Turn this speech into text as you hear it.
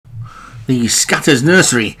The Scatters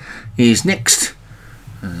Nursery is next.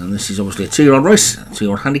 And this is obviously a 2-year-old race,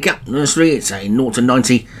 2-year-old handicap nursery. It's a 0 to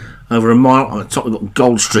 90 over a mile. On the top we've got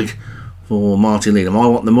Gold Street for Martin Leadham. I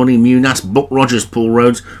Want the Money, Munas, Buck Rogers, Paul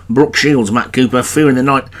Rhodes, Brooke Shields, Matt Cooper, Fear in the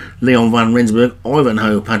Night, Leon Van Rensburg,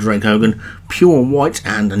 Ivanhoe, Padraig Hogan, Pure White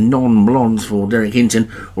and Non-Blondes for Derek Hinton,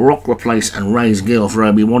 Rock Replace and Ray's Girl for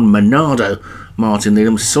Obi-Wan, Monado, Martin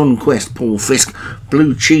Leadham, Sunquest, Paul Fisk,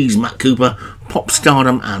 Blue Cheese, Matt Cooper, Pop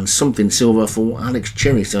Stardom and Something Silver for Alex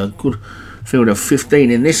Cherry. So a good field of 15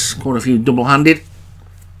 in this, quite a few double-handed.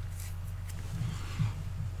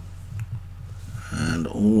 And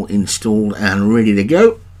all installed and ready to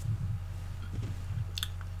go.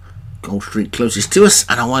 Gold Street closest to us,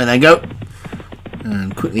 and away they go.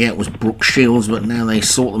 And quickly out was Brooke Shields, but now they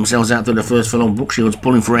sort themselves out through the first furlong. Brooke Shields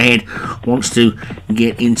pulling for a head, wants to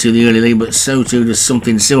get into the early lead, but so too does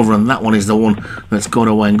Something Silver, and that one is the one that's got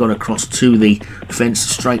away and got across to the fence.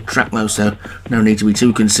 Straight track though, so no need to be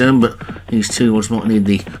too concerned, but these two ones might need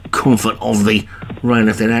the comfort of the rain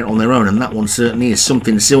if they're out on their own, and that one certainly is.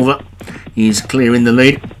 Something Silver is clear in the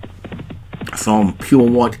lead from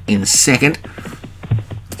Pure White in second.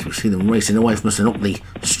 We see them racing away from us and up the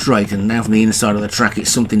straight, and now from the inside of the track it's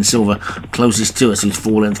Something Silver closest to us, who's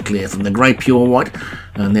 4 lengths clear from the grey Pure White,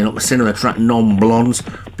 and then up the centre of the track Non-Blondes.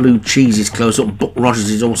 Blue Cheese is close up, Buck Rogers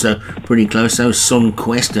is also pretty close, so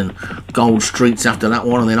Sunquest and Gold Streets after that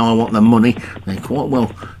one, and then I Want the Money. They're quite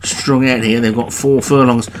well strung out here. They've got 4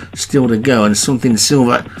 furlongs still to go, and Something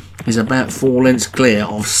Silver is about 4 lengths clear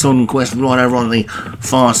of Sunquest right over on the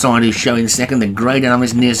far side, who's showing second. The grey down on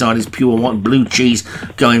this near side is Pure White. Blue Cheese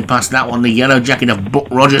going past that one. The yellow jacket of Buck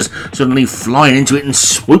Rogers suddenly flying into it and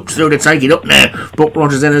swoops through to take it up now. Buck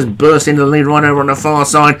Rogers then has burst into the lead right over on the far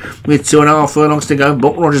side with 2.5 furlongs to go.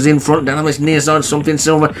 Buck Rogers in front. Down on this near side, Something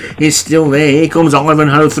Silver is still there. Here comes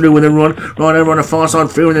Ivanhoe through with a run right over on the far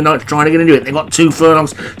side. Fear in the Night trying to get into it. They've got 2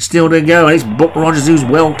 furlongs still to go, and it's Buck Rogers who's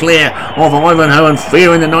well clear of Ivanhoe, and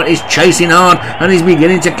Fear in the Night is chasing hard and he's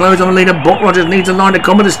beginning to close on the leader. Buck Rogers needs a line to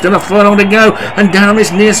come, but there's still a furlong to go, and down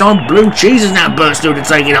this near side Blue Cheese has now burst through to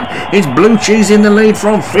take it up. It's Blue Cheese in the lead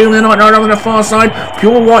from Fear in the Night right over the far side.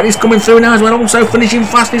 Pure White is coming through now as well, also finishing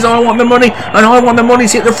fast is I Want the Money, and I Want the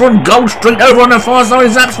Money's hit the front. Gold Street over on the far side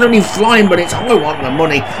is absolutely flying, but it's I Want the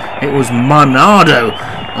Money. It was Monado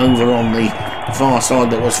over on the far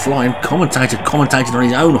side that was flying. Commentated on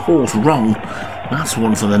his own horse wrong. That's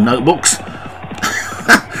one for the notebooks.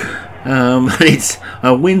 It's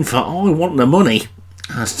a win for I Want the Money.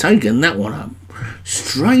 Has taken that one. A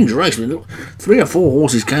strange race. 3 or 4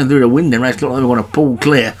 horses came through the wind and race, looked like they were going to pull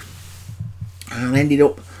clear, and ended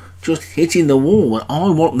up just hitting the wall. But I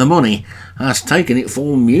Want the Money has taken it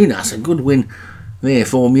for Munas. A good win there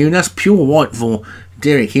for Munas. Pure White for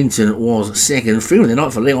Derek Hinton was second. Fear in the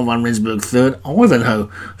Night for Leon Van Rensburg third. Ivanhoe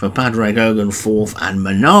for Padraig Hogan fourth, and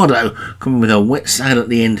Monado coming with a wet sail at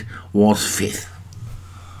the end was fifth.